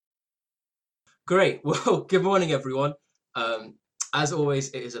Great. Well, good morning, everyone. Um, as always,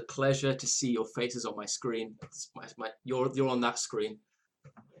 it is a pleasure to see your faces on my screen. You're on that screen.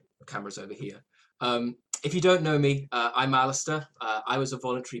 The camera's over here. If you don't know me, I'm Alistair. I was a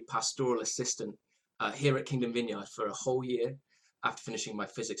voluntary pastoral assistant here at Kingdom Vineyard for a whole year after finishing my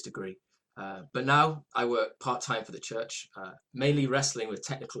physics degree. But now I work part-time for the church, mainly wrestling with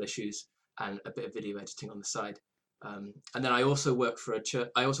technical issues and a bit of video editing on the side. And then I also work for a church.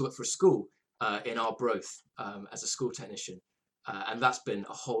 I also work for a school in Arbroath as a school technician, and that's been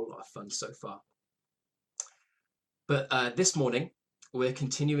a whole lot of fun so far. But this morning, we're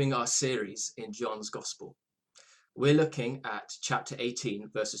continuing our series in John's Gospel. We're looking at chapter 18,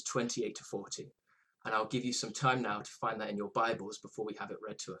 verses 28 to 40, and I'll give you some time now to find that in your Bibles before we have it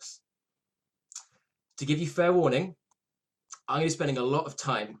read to us. To give you fair warning, I'm going to be spending a lot of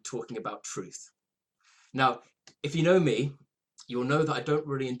time talking about truth. Now, if you know me, you'll know that I don't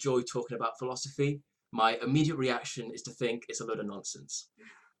really enjoy talking about philosophy. My immediate reaction is to think it's a load of nonsense,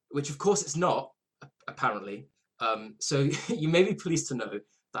 which of course it's not, apparently. So you may be pleased to know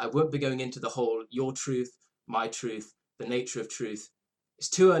that I won't be going into the whole your truth, my truth, the nature of truth. It's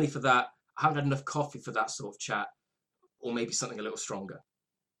too early for that. I haven't had enough coffee for that sort of chat, or maybe something a little stronger.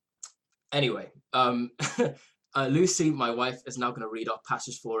 Anyway, Lucy, my wife, is now going to read our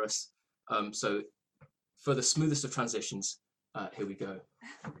passage for us. So for the smoothest of transitions, here we go.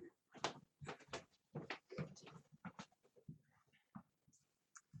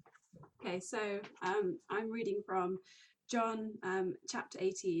 Okay, so I'm reading from John chapter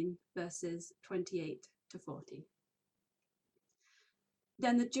 18, verses 28 to 40.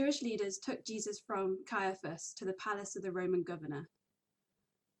 Then the Jewish leaders took Jesus from Caiaphas to the palace of the Roman governor.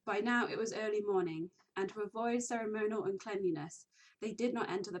 By now it was early morning, and to avoid ceremonial uncleanliness, they did not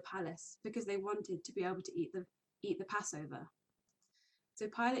enter the palace because they wanted to be able to eat the Passover. So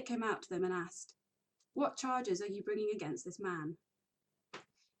Pilate came out to them and asked, "What charges are you bringing against this man?"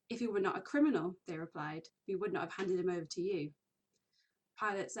 "If he were not a criminal," they replied, "we would not have handed him over to you."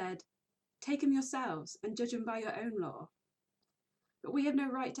 Pilate said, "Take him yourselves and judge him by your own law." "But we have no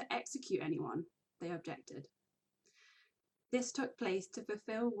right to execute anyone," they objected. This took place to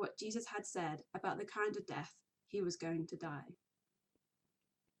fulfill what Jesus had said about the kind of death he was going to die.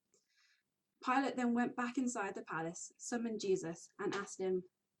 Pilate then went back inside the palace, summoned Jesus, and asked him,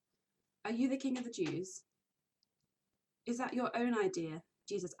 "Are you the king of the Jews?" "Is that your own idea?"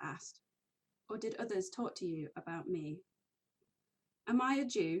 Jesus asked. "Or did others talk to you about me?" "Am I a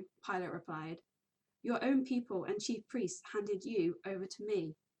Jew?" Pilate replied. "Your own people and chief priests handed you over to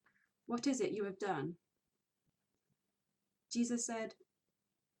me. What is it you have done?" Jesus said,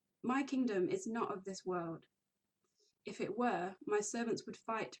 "My kingdom is not of this world. If it were, my servants would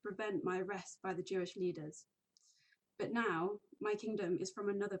fight to prevent my arrest by the Jewish leaders. But now my kingdom is from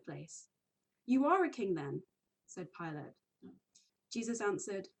another place." "You are a king then," said Pilate. Jesus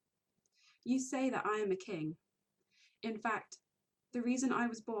answered, "You say that I am a king. In fact, the reason I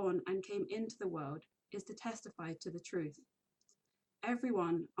was born and came into the world is to testify to the truth.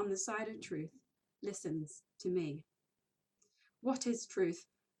 Everyone on the side of truth listens to me." "What is truth?"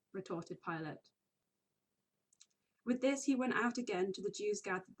 retorted Pilate. With this, he went out again to the Jews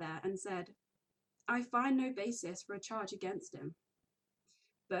gathered there and said, "I find no basis for a charge against him.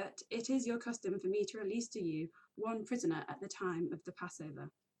 But it is your custom for me to release to you one prisoner at the time of the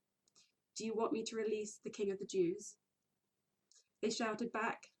Passover. Do you want me to release the King of the Jews?" They shouted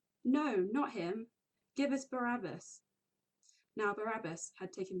back, "No, not him. Give us Barabbas." Now Barabbas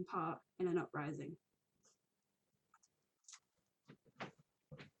had taken part in an uprising.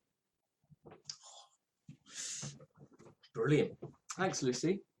 Brilliant. Thanks,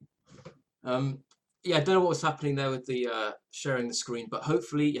 Lucy. Yeah, I don't know what was happening there with the sharing the screen, but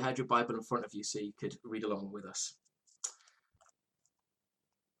hopefully you had your Bible in front of you so you could read along with us.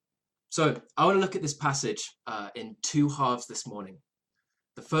 So I want to look at this passage in two halves this morning.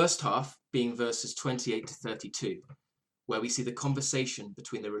 The first half being verses 28 to 32, where we see the conversation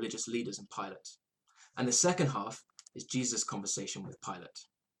between the religious leaders and Pilate. And the second half is Jesus' conversation with Pilate.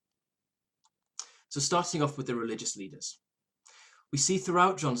 So starting off with the religious leaders. We see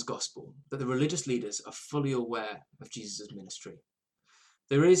throughout John's Gospel that the religious leaders are fully aware of Jesus' ministry.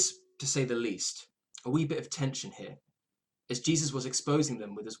 There is, to say the least, a wee bit of tension here, as Jesus was exposing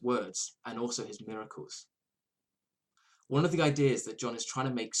them with his words and also his miracles. One of the ideas that John is trying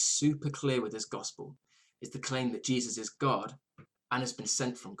to make super clear with his Gospel is the claim that Jesus is God and has been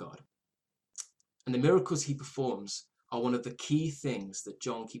sent from God. And the miracles he performs are one of the key things that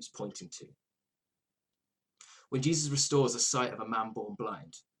John keeps pointing to. When Jesus restores the sight of a man born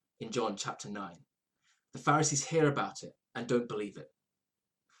blind in John chapter 9, the Pharisees hear about it and don't believe it.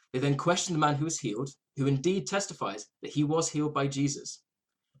 They then question the man who was healed, who indeed testifies that he was healed by Jesus.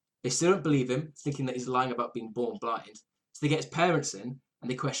 They still don't believe him, thinking that he's lying about being born blind. So they get his parents in and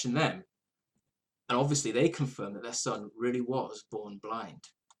they question them. And obviously they confirm that their son really was born blind.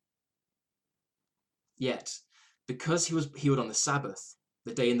 Yet, because he was healed on the Sabbath,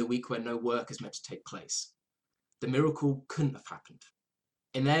 the day in the week where no work is meant to take place, the miracle couldn't have happened.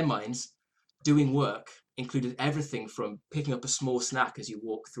 In their minds, doing work included everything from picking up a small snack as you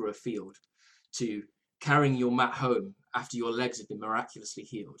walk through a field, to carrying your mat home after your legs have been miraculously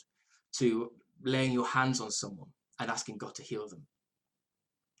healed, to laying your hands on someone and asking God to heal them.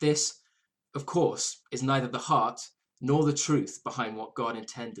 This, of course, is neither the heart nor the truth behind what God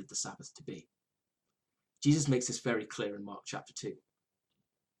intended the Sabbath to be. Jesus makes this very clear in Mark chapter 2.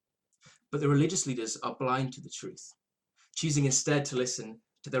 But the religious leaders are blind to the truth, choosing instead to listen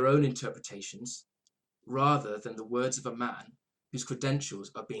to their own interpretations rather than the words of a man whose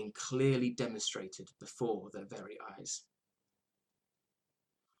credentials are being clearly demonstrated before their very eyes.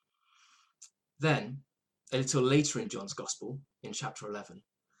 Then, a little later in John's Gospel, in chapter 11,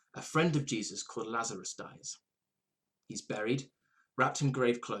 a friend of Jesus called Lazarus dies. He's buried, wrapped in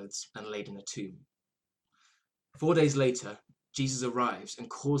grave clothes, and laid in a tomb. 4 days later, Jesus arrives and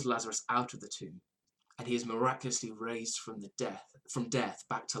calls Lazarus out of the tomb, and he is miraculously raised from death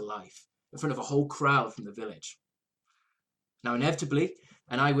back to life in front of a whole crowd from the village. Now, inevitably,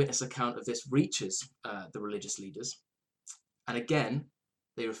 an eyewitness account of this reaches the religious leaders, and again,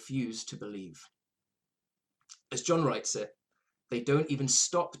 they refuse to believe. As John writes it, they don't even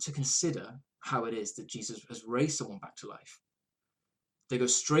stop to consider how it is that Jesus has raised someone back to life. They go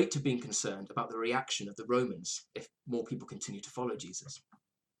straight to being concerned about the reaction of the Romans if more people continue to follow Jesus.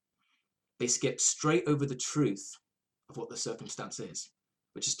 They skip straight over the truth of what the circumstance is,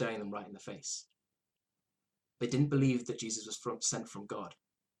 which is staring them right in the face. They didn't believe that Jesus was sent from God.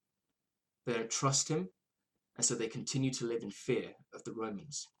 They don't trust him, and so they continue to live in fear of the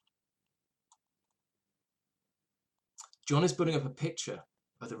Romans. John is building up a picture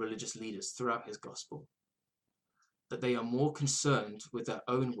of the religious leaders throughout his gospel, that they are more concerned with their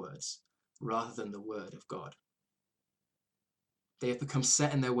own words rather than the word of God. They have become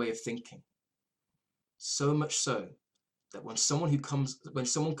set in their way of thinking, so much so that when someone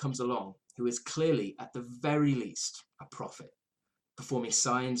comes along who is clearly, at the very least, a prophet, performing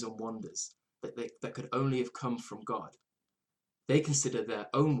signs and wonders that could only have come from God, they consider their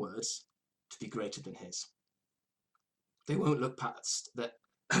own words to be greater than his. They won't look past that.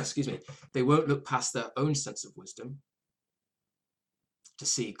 They won't look past their own sense of wisdom to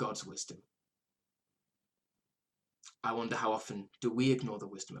see God's wisdom. I wonder how often do we ignore the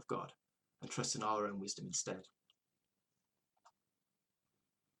wisdom of God and trust in our own wisdom instead?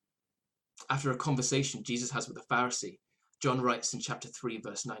 After a conversation Jesus has with a Pharisee, John writes in chapter 3,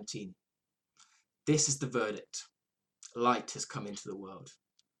 verse 19, "This is the verdict. Light has come into the world,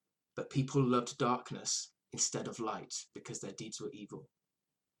 but people loved darkness instead of light because their deeds were evil.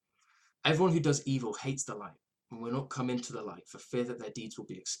 Everyone who does evil hates the light and will not come into the light for fear that their deeds will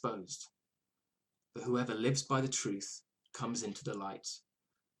be exposed. But whoever lives by the truth comes into the light,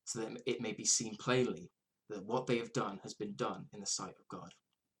 so that it may be seen plainly that what they have done has been done in the sight of God."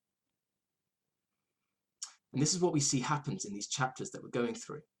 And this is what we see happens in these chapters that we're going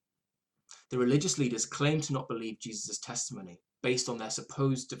through. The religious leaders claim to not believe Jesus' testimony based on their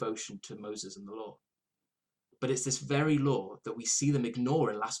supposed devotion to Moses and the law. But it's this very law that we see them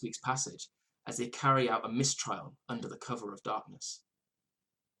ignore in last week's passage as they carry out a mistrial under the cover of darkness.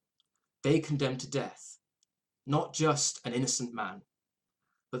 They condemn to death not just an innocent man,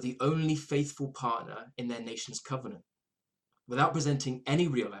 but the only faithful partner in their nation's covenant, without presenting any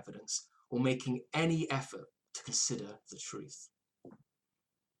real evidence or making any effort to consider the truth.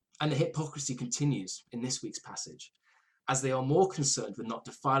 And the hypocrisy continues in this week's passage, as they are more concerned with not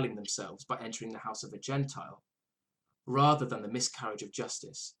defiling themselves by entering the house of a Gentile, rather than the miscarriage of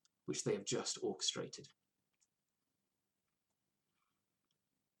justice which they have just orchestrated.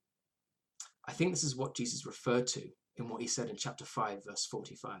 I think this is what Jesus referred to in what he said in chapter 5, verse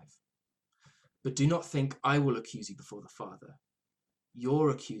 45. "But do not think I will accuse you before the Father.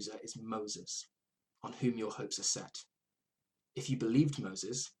 Your accuser is Moses, on whom your hopes are set. If you believed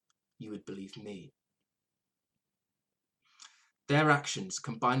Moses, you would believe me." Their actions,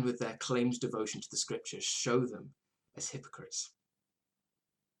 combined with their claimed devotion to the scriptures, show them as hypocrites.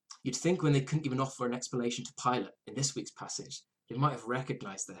 You'd think when they couldn't even offer an explanation to Pilate in this week's passage, they might have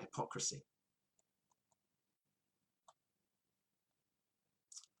recognized their hypocrisy.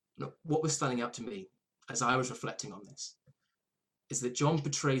 Now, what was standing out to me as I was reflecting on this is that John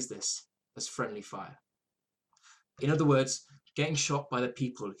portrays this as friendly fire. In other words, getting shot by the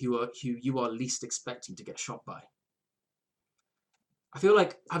people who you are least expecting to get shot by. I feel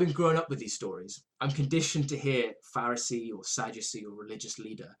like, having grown up with these stories, I'm conditioned to hear Pharisee or Sadducee or religious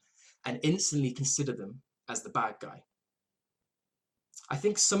leader and instantly consider them as the bad guy. I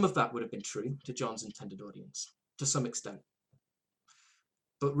think some of that would have been true to John's intended audience, to some extent.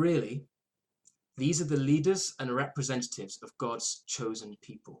 But really, these are the leaders and representatives of God's chosen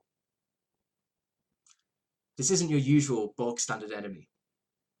people. This isn't your usual bog standard enemy.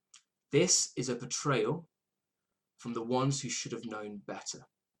 This is a betrayal from the ones who should have known better.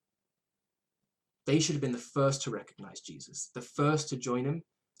 They should have been the first to recognize Jesus, the first to join him,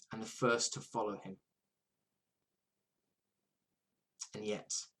 and the first to follow him. And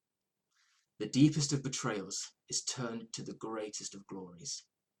yet, the deepest of betrayals is turned to the greatest of glories.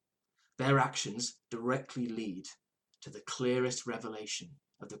 Their actions directly lead to the clearest revelation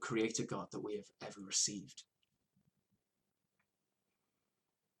of the Creator God that we have ever received.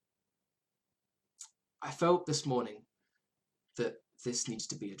 I felt this morning that this needs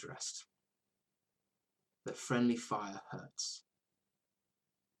to be addressed, that friendly fire hurts.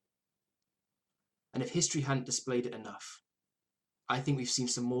 And if history hadn't displayed it enough, I think we've seen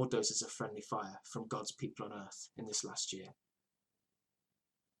some more doses of friendly fire from God's people on earth in this last year.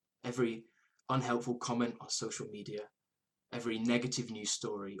 Every unhelpful comment on social media, every negative news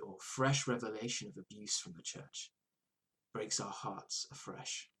story or fresh revelation of abuse from the church breaks our hearts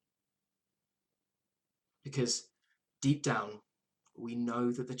afresh. Because deep down, we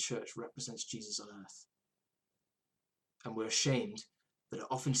know that the church represents Jesus on earth. And we're ashamed that it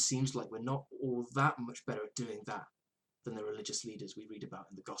often seems like we're not all that much better at doing that than the religious leaders we read about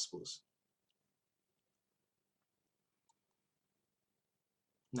in the Gospels.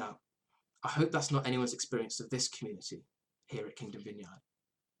 Now, I hope that's not anyone's experience of this community here at Kingdom Vineyard.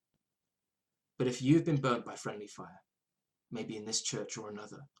 But if you've been burnt by friendly fire, maybe in this church or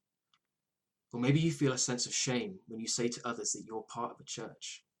another, or maybe you feel a sense of shame when you say to others that you're part of a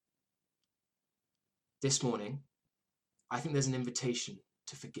church, this morning, I think there's an invitation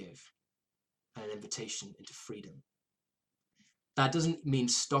to forgive and an invitation into freedom. That doesn't mean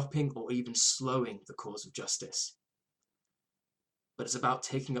stopping or even slowing the cause of justice, but it's about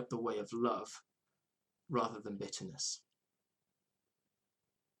taking up the way of love rather than bitterness.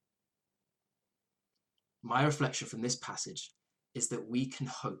 My reflection from this passage is that we can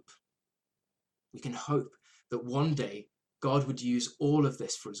hope. We can hope that one day God would use all of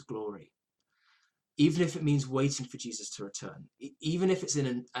this for his glory, even if it means waiting for Jesus to return, even if it's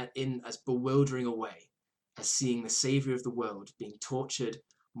in as bewildering a way as seeing the Saviour of the world being tortured,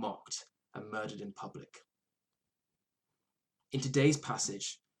 mocked, and murdered in public. In today's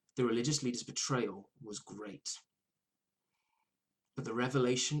passage, the religious leaders' betrayal was great, but the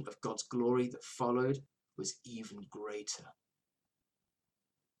revelation of God's glory that followed was even greater.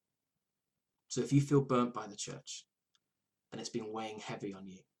 So if you feel burnt by the church and it's been weighing heavy on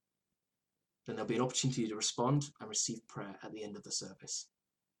you, then there'll be an opportunity to respond and receive prayer at the end of the service.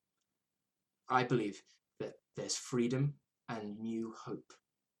 I believe that there's freedom and new hope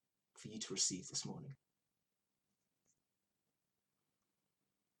for you to receive this morning.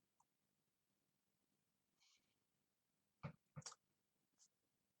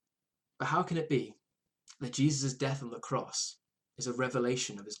 But how can it be that Jesus' death on the cross is a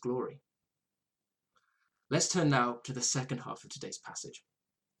revelation of his glory? Let's turn now to the second half of today's passage.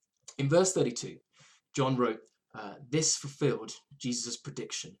 In verse 32, John wrote, this fulfilled Jesus'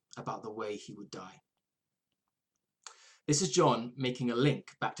 prediction about the way he would die. This is John making a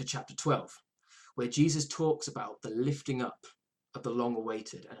link back to chapter 12, where Jesus talks about the lifting up of the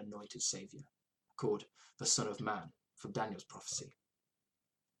long-awaited and anointed Saviour, called the Son of Man, from Daniel's prophecy.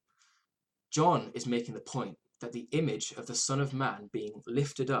 John is making the point that the image of the Son of Man being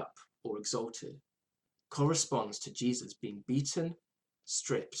lifted up or exalted corresponds to Jesus being beaten,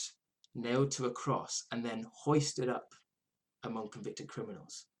 stripped, nailed to a cross, and then hoisted up among convicted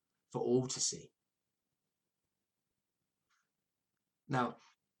criminals for all to see. Now,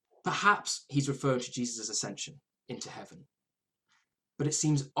 perhaps he's referring to Jesus' ascension into heaven, but it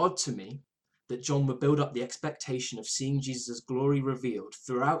seems odd to me that John would build up the expectation of seeing Jesus' glory revealed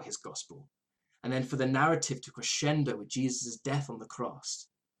throughout his gospel, and then for the narrative to crescendo with Jesus' death on the cross,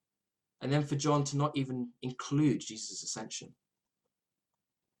 and then for John to not even include Jesus' ascension.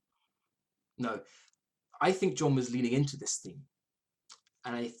 No, I think John was leaning into this theme,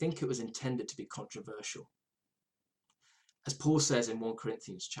 and I think it was intended to be controversial. As Paul says in 1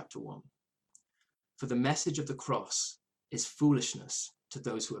 Corinthians chapter 1, for the message of the cross is foolishness to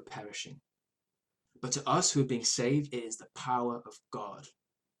those who are perishing, but to us who are being saved, it is the power of God.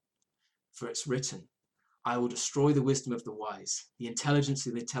 For it's written, I will destroy the wisdom of the wise, the intelligence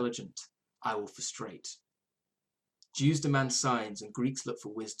of the intelligent I will frustrate. Jews demand signs and Greeks look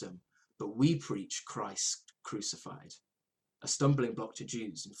for wisdom, but we preach Christ crucified, a stumbling block to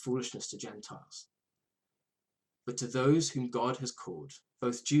Jews and foolishness to Gentiles. But to those whom God has called,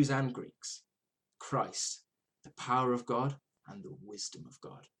 both Jews and Greeks, Christ, the power of God and the wisdom of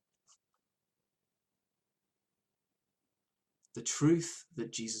God. The truth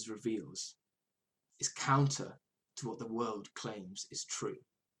that Jesus reveals is counter to what the world claims is true.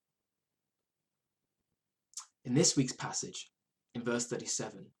 In this week's passage, in verse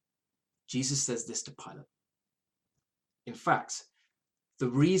 37, Jesus says this to Pilate. In fact, the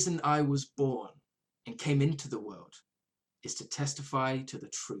reason I was born and came into the world is to testify to the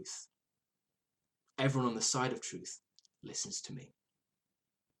truth. Everyone on the side of truth listens to me.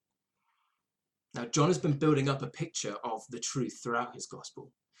 Now, John has been building up a picture of the truth throughout his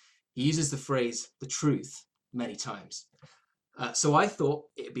gospel. He uses the phrase, the truth, many times. So I thought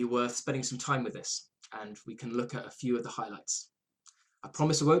it'd be worth spending some time with this, and we can look at a few of the highlights. I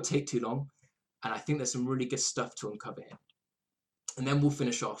promise it won't take too long, and I think there's some really good stuff to uncover here. And then we'll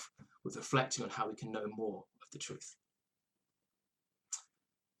finish off with reflecting on how we can know more of the truth.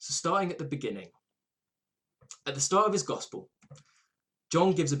 So starting at the beginning, at the start of his gospel,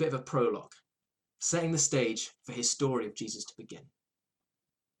 John gives a bit of a prologue, setting the stage for his story of Jesus to begin.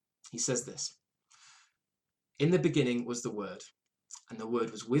 He says this: in the beginning was the Word, and the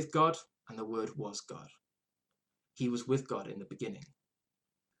Word was with God, and the Word was God. He was with God in the beginning.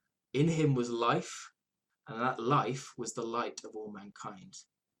 In him was life, and that life was the light of all mankind.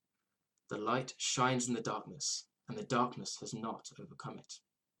 The light shines in the darkness, and the darkness has not overcome it.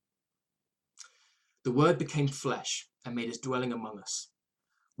 The Word became flesh and made his dwelling among us.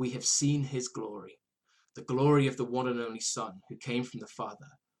 We have seen his glory, the glory of the one and only Son who came from the Father,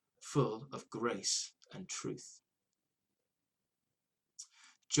 full of grace and truth.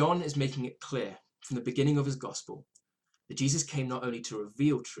 John is making it clear from the beginning of his gospel that Jesus came not only to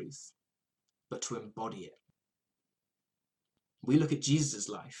reveal truth, but to embody it. We look at Jesus'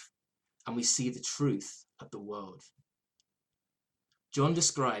 life and we see the truth of the world. John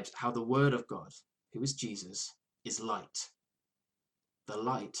describes how the Word of God, who is Jesus, is light. The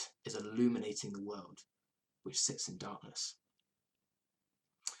light is illuminating the world, which sits in darkness.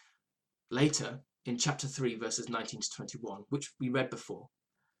 Later, in chapter 3, verses 19 to 21, which we read before,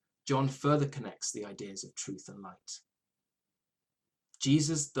 John further connects the ideas of truth and light.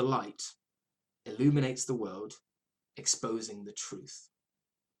 Jesus, the light, illuminates the world, exposing the truth.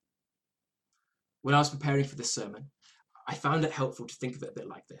 When I was preparing for this sermon, I found it helpful to think of it a bit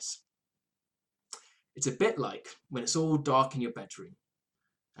like this. It's a bit like when it's all dark in your bedroom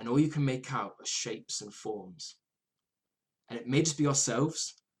and all you can make out are shapes and forms. And it may just be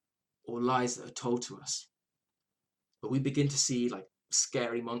ourselves or lies that are told to us, but we begin to see like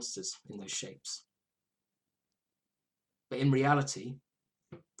scary monsters in those shapes. But in reality,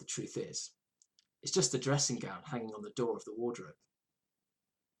 the truth is, it's just a dressing gown hanging on the door of the wardrobe.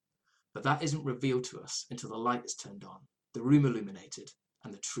 But that isn't revealed to us until the light is turned on, the room illuminated,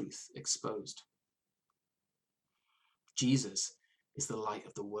 and the truth exposed. Jesus is the light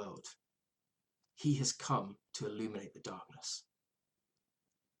of the world. He has come to illuminate the darkness.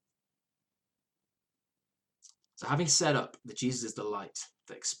 So having set up that Jesus is the light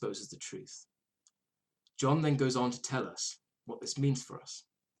that exposes the truth, John then goes on to tell us what this means for us.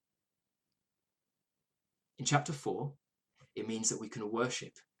 In chapter 4, it means that we can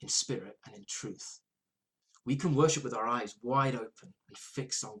worship in spirit and in truth. We can worship with our eyes wide open and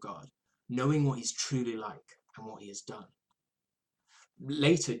fixed on God, knowing what he's truly like and what he has done.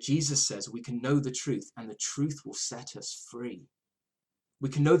 Later, Jesus says we can know the truth and the truth will set us free. We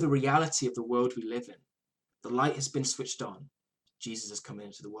can know the reality of the world we live in. The light has been switched on. Jesus has come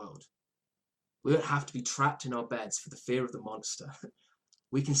into the world. We don't have to be trapped in our beds for the fear of the monster.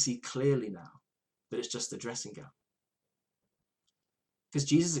 We can see clearly now that it's just a dressing gown. Because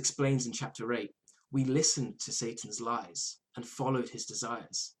Jesus explains in chapter 8, we listened to Satan's lies and followed his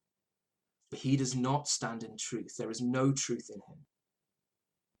desires. But he does not stand in truth. There is no truth in him.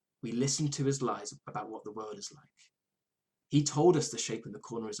 We listened to his lies about what the world is like. He told us the shape in the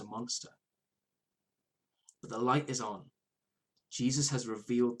corner is a monster. But the light is on. Jesus has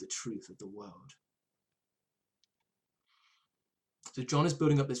revealed the truth of the world. So John is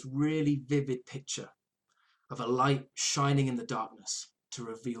building up this really vivid picture of a light shining in the darkness to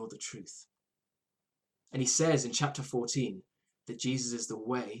reveal the truth. And he says in chapter 14 that Jesus is the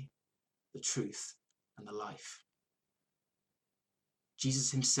way, the truth, and the life.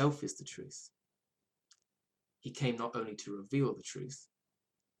 Jesus himself is the truth. He came not only to reveal the truth,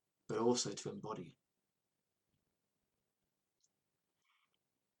 but also to embody it.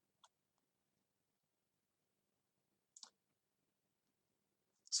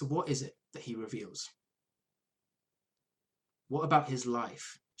 So what is it that he reveals? What about his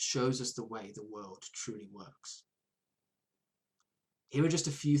life shows us the way the world truly works? Here are just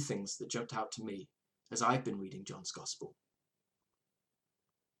a few things that jumped out to me as I've been reading John's Gospel.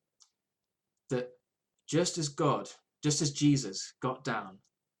 That just as Jesus got down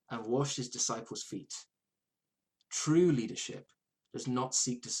and washed his disciples' feet, true leadership does not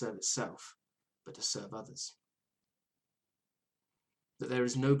seek to serve itself, but to serve others. That there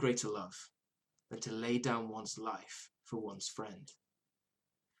is no greater love than to lay down one's life for one's friend.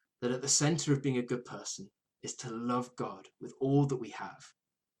 That at the center of being a good person is to love God with all that we have,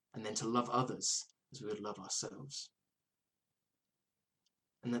 and then to love others as we would love ourselves.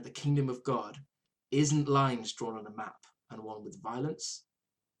 And that the kingdom of God isn't lines drawn on a map and won with violence,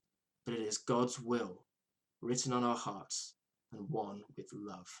 but it is God's will written on our hearts and won with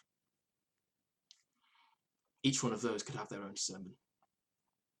love. Each one of those could have their own sermon.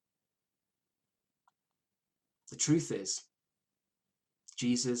 The truth is,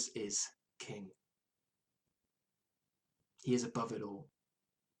 Jesus is King. He is above it all.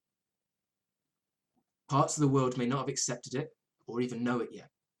 Parts of the world may not have accepted it or even know it yet,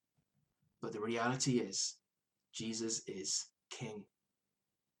 but the reality is, Jesus is King.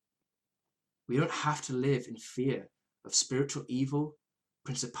 We don't have to live in fear of spiritual evil,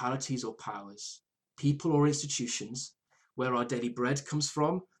 principalities or powers, people or institutions, where our daily bread comes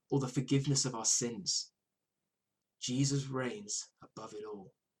from, or the forgiveness of our sins. Jesus reigns above it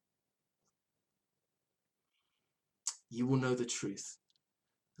all. You will know the truth,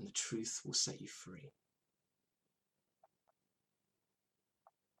 and the truth will set you free.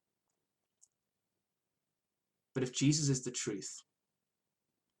 But if Jesus is the truth,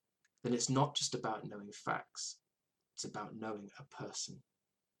 then it's not just about knowing facts, it's about knowing a person.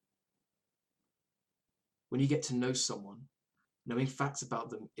 When you get to know someone, knowing facts about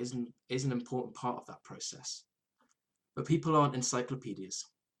them is an important part of that process. But people aren't encyclopedias.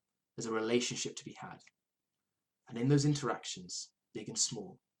 There's a relationship to be had. And in those interactions, big and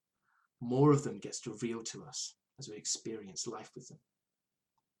small, more of them gets revealed to us as we experience life with them.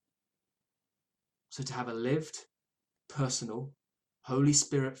 So to have a lived, personal, Holy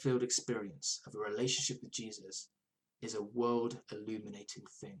Spirit-filled experience of a relationship with Jesus is a world-illuminating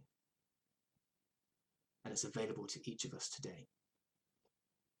thing. And it's available to each of us today.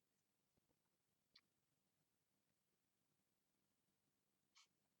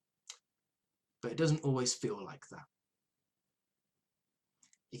 But it doesn't always feel like that.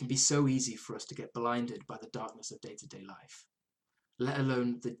 It can be so easy for us to get blinded by the darkness of day-to-day life, let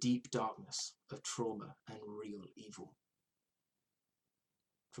alone the deep darkness of trauma and real evil.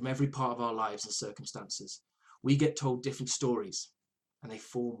 From every part of our lives and circumstances, we get told different stories, and they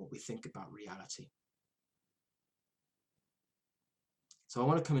form what we think about reality. So I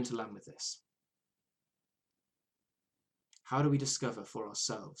want to come into land with this. How do we discover for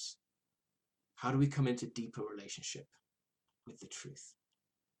ourselves? How do we come into deeper relationship with the truth?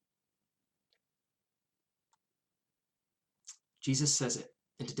 Jesus says it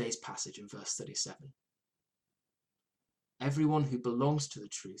in today's passage in verse 37. Everyone who belongs to the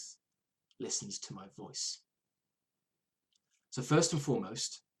truth listens to my voice. So first and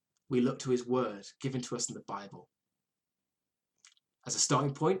foremost, we look to his word given to us in the Bible. As a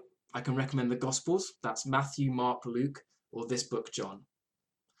starting point, I can recommend the Gospels. That's Matthew, Mark, Luke, or this book, John.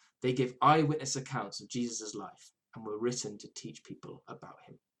 They give eyewitness accounts of Jesus' life and were written to teach people about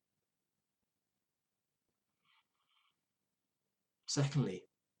him. Secondly,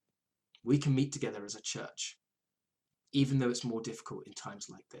 we can meet together as a church, even though it's more difficult in times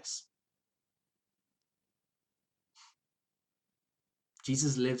like this.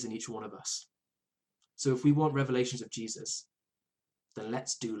 Jesus lives in each one of us. So if we want revelations of Jesus, then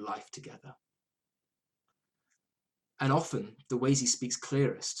let's do life together. And often, the ways he speaks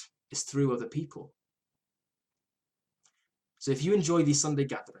clearest is through other people. So if you enjoy these Sunday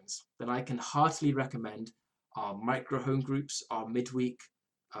gatherings, then I can heartily recommend our micro home groups, our midweek,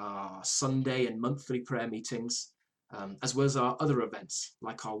 Sunday and monthly prayer meetings, as well as our other events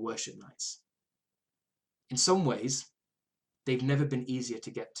like our worship nights. In some ways, they've never been easier to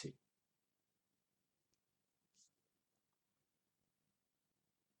get to.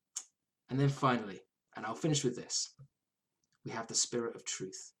 And then finally, and I'll finish with this, we have the Spirit of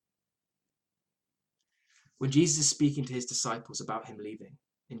truth. When Jesus is speaking to his disciples about him leaving,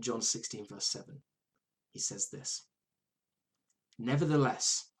 in John 16 verse 7, he says this,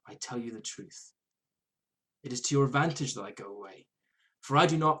 "Nevertheless, I tell you the truth. It is to your advantage that I go away. For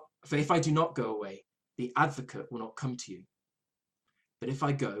if I do not go away, the advocate will not come to you. But if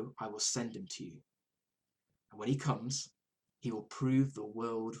I go, I will send him to you. And when he comes, He will prove the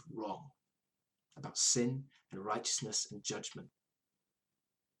world wrong about sin and righteousness and judgment.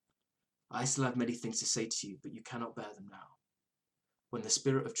 I still have many things to say to you, but you cannot bear them now. When the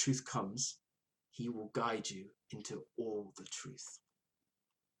Spirit of truth comes, he will guide you into all the truth.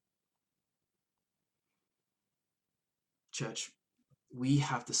 Church, we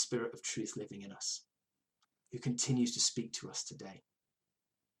have the Spirit of truth living in us, who continues to speak to us today,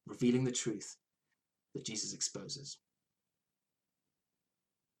 revealing the truth that Jesus exposes.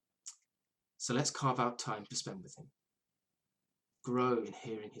 So let's carve out time to spend with him, grow in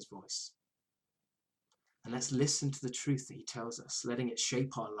hearing his voice, and let's listen to the truth that he tells us, letting it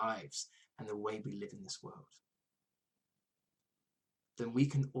shape our lives and the way we live in this world. Then we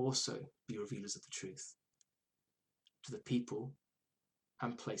can also be revealers of the truth to the people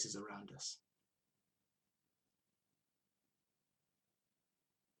and places around us.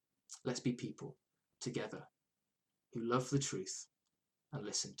 Let's be people together who love the truth and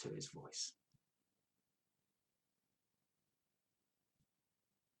listen to his voice.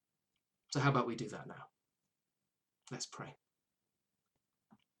 So how about we do that now? Let's pray.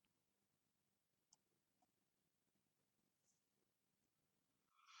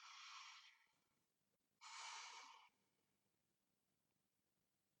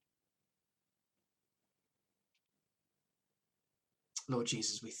 Lord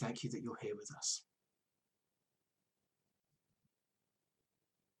Jesus, we thank you that you're here with us.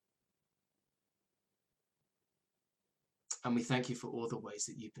 And we thank you for all the ways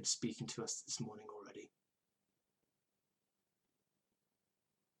that you've been speaking to us this morning already.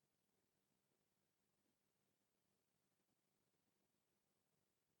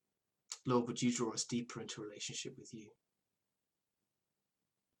 Lord, would you draw us deeper into relationship with you?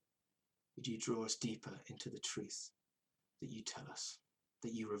 Would you draw us deeper into the truth that you tell us,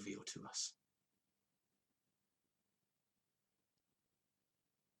 that you reveal to us?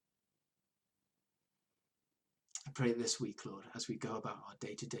 I pray this week, Lord, as we go about our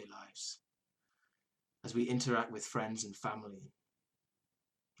day-to-day lives, as we interact with friends and family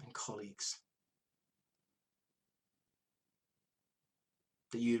and colleagues,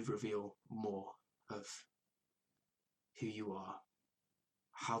 that you'd reveal more of who you are,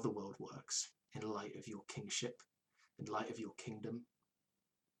 how the world works in light of your kingship, in light of your kingdom.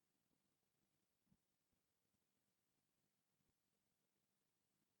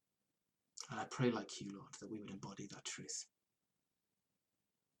 And I pray like you, Lord, that we would embody that truth,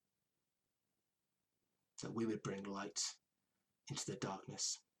 that we would bring light into the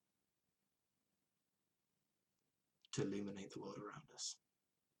darkness to illuminate the world around us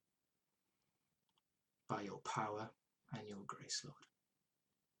by your power and your grace, Lord.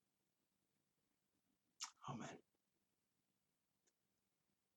 Amen.